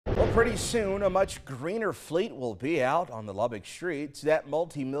Pretty soon, a much greener fleet will be out on the Lubbock streets. That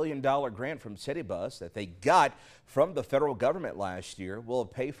multi-million-dollar grant from City Bus that they got from the federal government last year will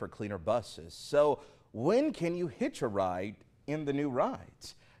pay for cleaner buses. So when can you hitch a ride in the new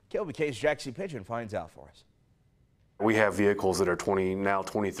rides? KLBK's Jaxie Pigeon finds out for us. We have vehicles that are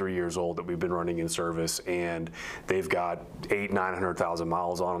 23 years old that we've been running in service, and they've got 900,000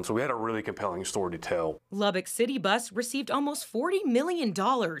 miles on them. So we had a really compelling story to tell. Lubbock City Bus received almost $40 million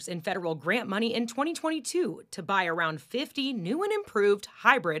in federal grant money in 2022 to buy around 50 new and improved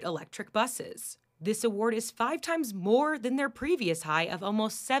hybrid electric buses. This award is 5 times more than their previous high of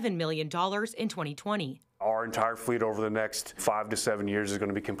almost $7 million in 2020. Our entire fleet over the next 5 to 7 years is going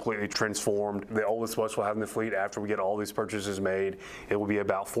to be completely transformed. The oldest bus we'll have in the fleet after we get all these purchases made, it will be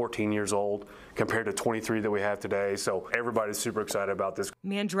about 14 years old compared to 23 that we have today. So everybody's super excited about this.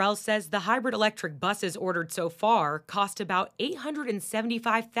 Mandrell says the hybrid electric buses ordered so far cost about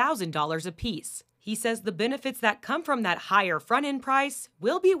 $875,000 apiece. He says the benefits that come from that higher front-end price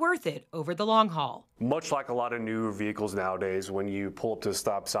will be worth it over the long haul. Much like a lot of newer vehicles nowadays, when you pull up to a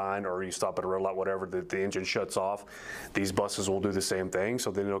stop sign or you stop at a red light, whatever, the engine shuts off, these buses will do the same thing. So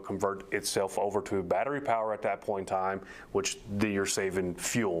then it'll convert itself over to battery power at that point in time, which you're saving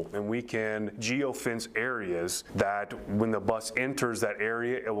fuel. And we can geofence areas that when the bus enters that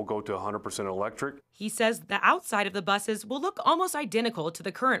area, it will go to 100% electric. He says the outside of the buses will look almost identical to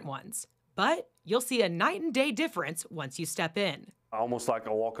the current ones, but you'll see a night and day difference once you step in. Almost like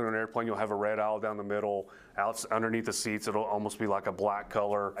a walk on an airplane, you'll have a red aisle down the middle. Out underneath the seats, it'll almost be like a black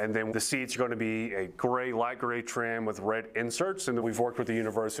color. And then the seats are going to be a gray, light gray trim with red inserts. And we've worked with the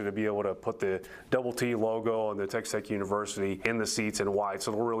university to be able to put the Double T logo and the Texas Tech University in the seats in white,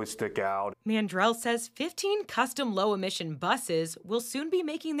 so it'll really stick out. Mandrell says 15 custom low-emission buses will soon be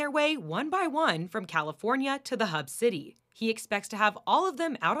making their way one by one from California to the hub city. He expects to have all of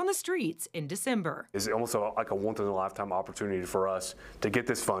them out on the streets in December. It's almost like a once-in-a-lifetime opportunity for us to get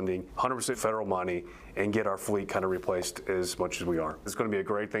this funding, 100% federal money, and get our fleet kind of replaced as much as we are. It's going to be a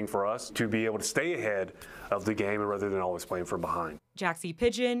great thing for us to be able to stay ahead of the game rather than always playing from behind. Jaxie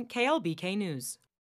Pigeon, KLBK News.